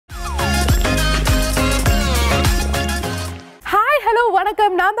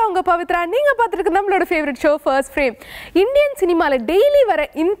வணக்கம், நான் தான் உங்க பவித்ரா. நீங்க பார்த்துருக்கு நம்மளோட favourite show first frame. Indian சினிமால டெய்லி வர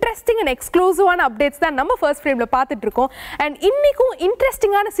இன்ட்ரெஸ்டிங் அண்ட் எக்ஸ்க்ளூசிவான அப்டேட்ஸ் தான் நம்ம ஃபர்ஸ்ட் ஃப்ரேம்ல பார்த்துட்டு இருக்கோம். அண்ட் இன்னைக்கும்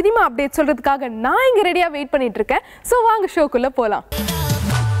இன்ட்ரெஸ்டிங்கான சினிமா அப்டேட் சொல்றதுக்காக நான் இங்க ரெடியா வெயிட் பண்ணிட்டு இருக்கேன். ஸோ வாங்க ஷோக்குள்ள போலாம்.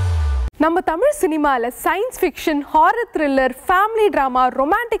 நம்ம தமிழ் சினிமாவில் science fiction, horror thriller, family drama,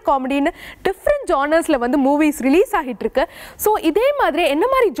 romantic காமெடின்னு different ஜானர்ஸில் வந்து மூவிஸ் ரிலீஸ் ஆகிட்டு இருக்கு. ஸோ இதே மாதிரி என்ன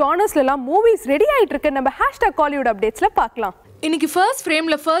மாதிரி ஜானர்ஸ்லாம் மூவிஸ் ரெடி ஆகிட்டு இருக்கு நம்ம #Kollywood அப்டேட்ஸில் பார்க்கலாம். இன்னைக்கு ஃபர்ஸ்ட்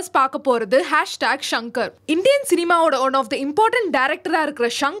ஃப்ரேம்ல ஃபர்ஸ்ட் பார்க்க போறது #Shankar. இந்தியன் சினிமாவோட ஒன் ஆஃப் த இம்பார்ட்டன்ட் டைரக்டரா இருக்கிற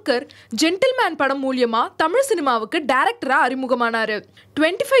ஷங்கர் ஜென்டில்மேன் படம் மூலமா தமிழ் சினிமாவுக்கு டைரக்டரா அறிமுகமானாரு.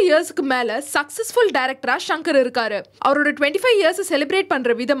 25 இயர்ஸ்க்கு மேல சக்சஸ்ஃபுல் டைரக்டரா ஷங்கர் இருக்காரு. அவரோட 25 இயர்ஸ் செலிப்ரேட்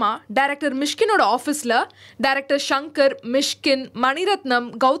பண்ற விதமா டைரக்டர் மிஷ்கினோட ஆஃபீஸ்ல டைரக்டர் ஷங்கர், மிஷ்கின், மணிரத்னம்,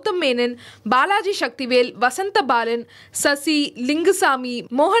 கௌதம் மேனன், பாலாஜி சக்திவேல், வசந்த பாலன், சசி, லிங்குசாமி,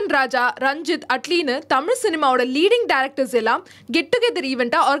 மோகன் ராஜா, ரஞ்சித், அட்லின்னு தமிழ் சினிமாவோட லீடிங் டைரக்டர்ஸ் எல்லாம் கெட் டுகெதர்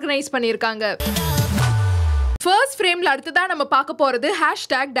ஈவென்ட்டா ஆர்கனைஸ் பண்ணியிருக்காங்க. ஃபர்ஸ்ட் ஃப்ரேம்ல அடுத்ததா நம்ம பார்க்க போறது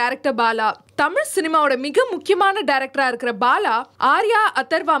 #டைரக்டர் பாலா. தமிழ் சினிமாவோட மிக முக்கியமான டைரக்டரா இருக்கிற பாலா ஆர்யா,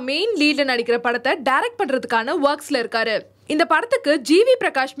 அதர்வா மெயின் லீட்ல நடிக்கிற படத்தை டைரக்ட் பண்றதுக்கான ஒர்க்ஸ்ல இருக்காரு. இந்த படத்துக்கு ஜிவி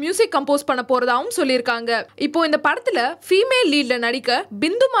பிரகாஷ் மியூசிக் கம்போஸ் பண்ண போறதாவும் சொல்லியிருக்காங்க. இப்போ இந்த படத்துல ஃபீமேல் லீட்ல நடிக்க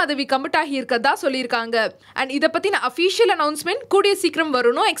பிந்து மாதவி கமிட் ஆகி இருக்கதா சொல்லியிருக்காங்க. அண்ட் இதை பத்தின அஃபீஷியல் அனௌன்ஸ்மெண்ட் கூடிய சீக்கிரம்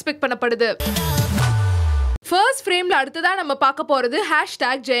வரும்னு எக்ஸ்பெக்ட் பண்ணப்படுது. ஃபர்ஸ்ட் ஃப்ரேம்ல அடுத்ததா நம்ம பார்க்க போறது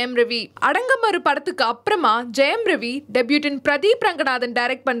 #ஜெயம் ரவி. அடங்கமறு படத்துக்கு அப்புறமா ஜெயம் ரவி டெபியூட்டன் பிரதீப் ரங்கநாதன்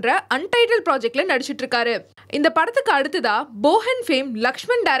டைரக்ட் பண்ற அன்டைட்டில் ப்ராஜெக்ட்ல நடிச்சிட்டு இருக்காரு. இந்த படத்துக்கு அடுத்ததா போஹன் ஃபேம்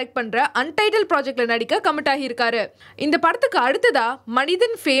லக்ஷ்மன் டைரக்ட் பண்ற அன்டைட்டில் ப்ராஜெக்ட்ல நடிக்க கமிட் ஆகி இருக்காரு. இந்த படத்துக்கு அடுத்ததா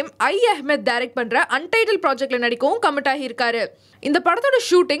மனிதன் ஃபேம் அஹ்மத் டைரக்ட் பண்ற அன்டைட்டில் ப்ராஜெக்ட்ல நடிக்கவும் கமிட் ஆகி இருக்காரு. இந்த படத்தோட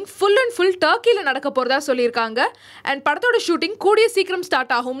ஷூட்டிங் ஃபுல் அண்ட் ஃபுல் டர்க்கில நடக்க போறதா சொல்லியிருக்காங்க. அண்ட் படத்தோட ஷூட்டிங் கூடிய சீக்கிரம்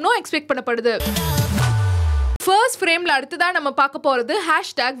ஸ்டார்ட் ஆகும்னு எக்ஸ்பெக்ட் பண்ணப்படுது. ஃபர்ஸ்ட் ஃப்ரேம்ல அடுத்ததா நம்ம பார்க்க போறது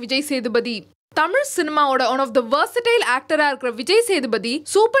 #விஜய் சேதுபதி. தமிழ் சினிமாவோட ஒன் ஆஃப் த வெர்சடைல் ஆக்டரா இருக்கிற விஜய் சேதுபதி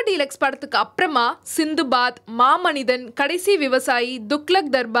சூப்பர் டீலக்ஸ் படத்துக்கு அப்புறமா சிந்துபாத், மாமனிதன், கடைசி விவசாயி,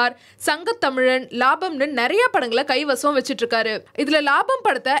 துக்ளக் தர்பார், சங்கத்தமிழன், லாபம்னு நிறைய படங்களை கைவசம் வச்சிட்டு இருக்காரு. இதுல லாபம்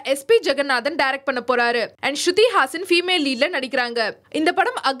படத்தை SP ஜெகநாதன் டைரக்ட் பண்ண போறாரு. அண்ட் ஸ்ருதி ஹாசன் ஃபீமேல் லீட்ல நடிக்கிறாங்க. இந்த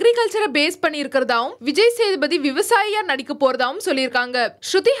படம் அக்ரிகல்ச்சரை பேஸ் பண்ணி இருக்கிறதாவும் விஜய் சேதுபதி விவசாயியா நடிக்க போறதாவும் சொல்லியிருக்காங்க.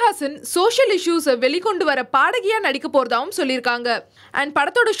 ஸ்ருதி ஹாசன் சோஷியல் இஷ்யூஸை வெளிக்கொண்டு வர பாடகியா நடிக்க போறதாவும் சொல்லியிருக்காங்க. அண்ட்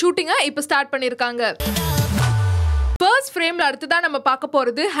படத்தோட ஷூட்டிங்கை இப்ப ஸ்டார்ட் பண்ணிருக்காங்க. ஃபர்ஸ்ட் ஃப்ரேம்ல அடுத்ததா நம்ம பார்க்க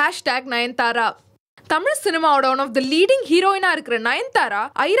போறது #நயன்தாரா. தமிழ் சினிமாவோட ஒன் ஆஃப் த லீடிங் ஹீரோயினா இருக்கிற நயன்தாரா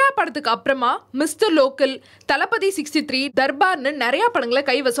ஐரா படத்துக்கு அப்புறமா மிஸ்டர் லோக்கல், தளபதி 63, தர்பார்னு நிறைய படங்களை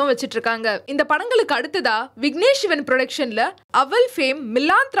கைவசம் வச்சிட்டு இருக்காங்க. இந்த படங்களுக்கு அடுத்ததா விக்னேஷ் சிவன் ப்ரொடக்ஷன்ல அவல் ஃபேம்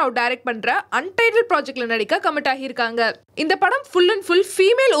மிலாந்த் ராவ் டைரக்ட் பண்ற அன்டைட்டில் ப்ராஜெக்ட்ல நடிக்க கமிட் ஆகி இருக்காங்க. இந்த படம் full and full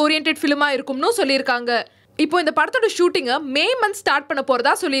female oriented ஃபிலிமா இருக்கும்னு சொல்லியிருக்காங்க. இப்போ இந்த படத்தோட ஷூட்டிங்கை மே மந்த் ஸ்டார்ட் பண்ண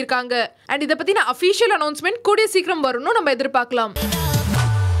போறதா சொல்லியிருக்காங்க. அண்ட் இதை பத்தின அஃபீஷியல் அனௌன்ஸ்மெண்ட் கூடிய சீக்கிரம் வரும்னு நம்ம எதிர்பார்க்கலாம்.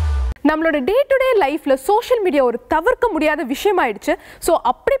 நம்மளோட டே டு டே லைஃப்ல சோஷியல் மீடியா ஒரு தவிர்க்க முடியாத விஷயம் ஆயிடுச்சு. ஸோ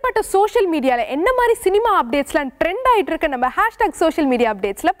அப்படிப்பட்ட சோஷியல் மீடியால என்ன மாதிரி சினிமா அப்டேட்ஸ்லாம் ட்ரெண்ட் ஆயிட்டு இருக்க நம்ம #சோஷியல் மீடியா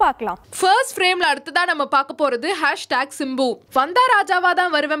அப்டேட்ஸ்ல பார்க்கலாம். ஃபர்ஸ்ட் ஃப்ரேம்ல அடுத்ததா நம்ம பார்க்க போறது #சிம்பு. வந்தா ராஜாவா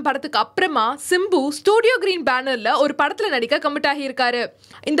தான் வருவேன் படத்துக்கு அப்புறமா சிம்பு ஸ்டுடியோ கிரீன் பேனர்ல ஒரு படத்துல நடிக்க கமிட் ஆகி இருக்காரு.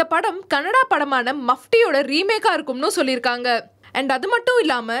 இந்த படம் கன்னடா படமான மஃப்டியோட ரீமேக்கா இருக்கும்னு சொல்லியிருக்காங்க. அண்ட் அது மட்டும்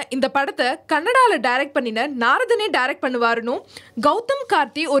இல்லாம இந்த படத்தை கன்னடால டைரக்ட் பண்ணின நாரதனே டைரக்ட் பண்ணுவாருன்னு, கௌதம்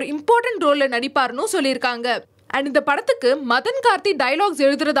கார்த்தி ஒரு இம்பார்ட்டன்ட் ரோல்ல நடிப்பாருன்னு சொல்லியிருக்காங்க. அண்ட் இந்த படத்துக்கு மதன் கார்த்தி டயலாக்ஸ்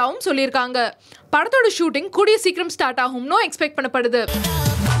எழுதுறதாவும் சொல்லியிருக்காங்க. படத்தோட ஷூட்டிங் கூடிய சீக்கிரம் ஸ்டார்ட் ஆகும்னு எக்ஸ்பெக்ட் பண்ணப்படுது.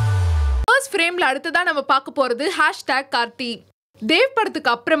 ஃபர்ஸ்ட் ஃப்ரேம்ல அடுத்ததா நம்ம பார்க்க போறது #கார்த்தி. தேவ்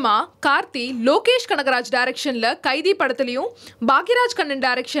படத்துக்கு அப்புறமா கார்த்தி லோகேஷ் கனகராஜ் டைரக்ஷன்ல கைதி படத்துலயும் பாக்யராஜ் கண்ணன்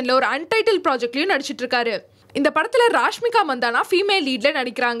டைரக்ஷன்ல ஒரு அன்டைட்டில் ப்ராஜெக்ட்லயும் நடிச்சிட்டு இருக்காரு. இந்த படத்துல ராஷ்மிகா மந்தானா ஃபீமேல் லீட்ல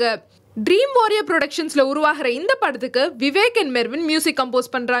நடிக்கிறாங்க. ட்ரீம் வாரியர் ப்ரொடக்ஷன்ஸ்ல உருவாகிற இந்த படத்துக்கு Vivek and Mervin music compose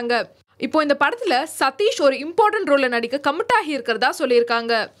பண்றாங்க. இப்போ இந்த படத்துல சதீஷ் ஒரு இம்பார்ட்டன்ட் ரோல்ல நடிக்க கமிட் ஆகி இருக்கிறதா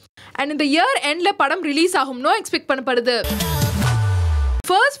சொல்லியிருக்காங்க. அண்ட் இந்த இயர் எண்ட்ல படம் ரிலீஸ் ஆகும்னு எக்ஸ்பெக்ட் பண்ணப்படுது.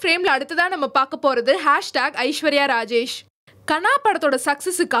 ஃபர்ஸ்ட் ஃப்ரேம்ல அடுத்ததா நம்ம பார்க்க போறது #ஐஸ்வர்யா ராஜேஷ். கனா படத்தோட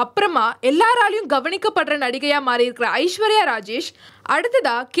சக்சஸுக்கு அப்புறமா எல்லாராலையும் கவனிக்கப்படுற நடிகையா மாறி இருக்கிற ஐஸ்வர்யா ராஜேஷ்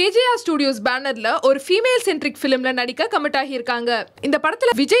அடுத்ததா KJR ஸ்டுடியோஸ் பேனர்ல ஒரு ஃபீமேல் சென்ட்ரிக் ஃபிலிம்ல நடிக்க கமிட் ஆகி இருக்காங்க. இந்த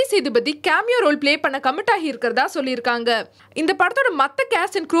படத்துல Vijay Sethupathi cameo role play பண்ண கமிட் ஆகி இருக்கிறதா சொல்லியிருக்காங்க. இந்த படத்தோட மத்த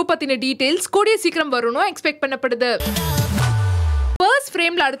கேஸ்ட் அண்ட் க்ரூ பத்தின டீடைல்ஸ் கூடிய சீக்கிரம் வரும்னு எக்ஸ்பெக்ட் பண்ணப்படுது. ஃபர்ஸ்ட்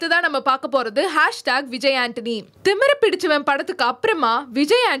ஃப்ரேம்ல அடுத்ததா நம்ம பார்க்க போறது #விஜய் ஆண்டனி. திமிர பிடிச்சவன் படத்துக்கு அப்புறமா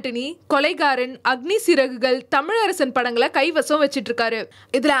விஜய் ஆண்டனி கொலைகாரன், அக்னி சிறகுகள், தமிழரசன் படங்களை கைவசம் வச்சிட்டு இருக்காரு.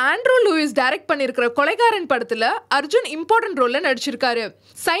 இதுல ஆண்ட்ரூ லூயிஸ் டைரக்ட் பண்ணிருக்கிற கொலைகாரன் படத்துல அர்ஜுன் இம்பார்ட்டன்ட் ரோல்ல நடிச்சிருக்காரு.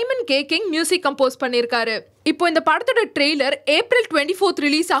 Simon K king music compose பண்ணிருக்காரு. இப்போ இந்த படத்தோட ட்ரெய்லர் April 24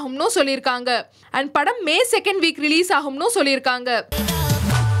 ரிலீஸ் ஆகும்னு சொல்லியிருக்காங்க. அண்ட் படம் May 2nd வீக் ரிலீஸ் ஆகும்னு சொல்லியிருக்காங்க.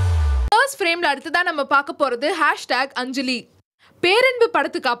 ஃபர்ஸ்ட் ஃப்ரேம்ல அடுத்ததா நம்ம பார்க்க போறது #அஞ்சலி. பேரன்பு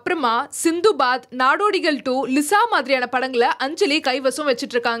படத்துக்கு அப்புறமா சிந்துபாத், நாடோடிகள் 2, லிசா மாதிரியான படங்களை அஞ்சலி கைவசம்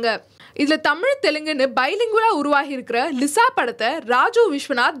வச்சிட்டு இருக்காங்க. இதுல தமிழ், தெலுங்குன்னு பைலிங்குவலா உருவாகி இருக்கிற லிசா படத்தை ராஜு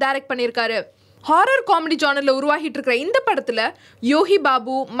விஸ்வநாத் டைரக்ட் பண்ணியிருக்காரு. ஹாரர் காமெடி ஜானர்ல உருவாகிட்டு இருக்கிற இந்த படத்துல யோகி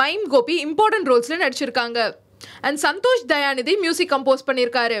பாபு, மைம் கோபி இம்பார்ட்டன்ட் ரோல்ஸ்ல நடிச்சிருக்காங்க. And Santhosh Dayanidhi music compose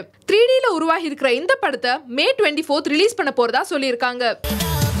பண்ணியிருக்காரு. 3Dல உருவாகி இருக்கிற இந்த படத்தை May 24 ரிலீஸ் பண்ண போறதா சொல்லியிருக்காங்க.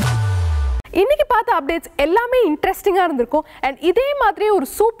 இன்னைக்கு பார்த்த அப்டேட்ஸ் எல்லாமே இன்ட்ரெஸ்டிங்காக இருந்திருக்கும். அண்ட் இதே மாதிரி ஒரு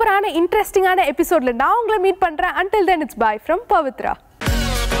சூப்பரான இன்ட்ரெஸ்டிங்கான எபிசோட்ல நான் உங்களை மீட் பண்றேன். Until then, it's bye from Pavitra.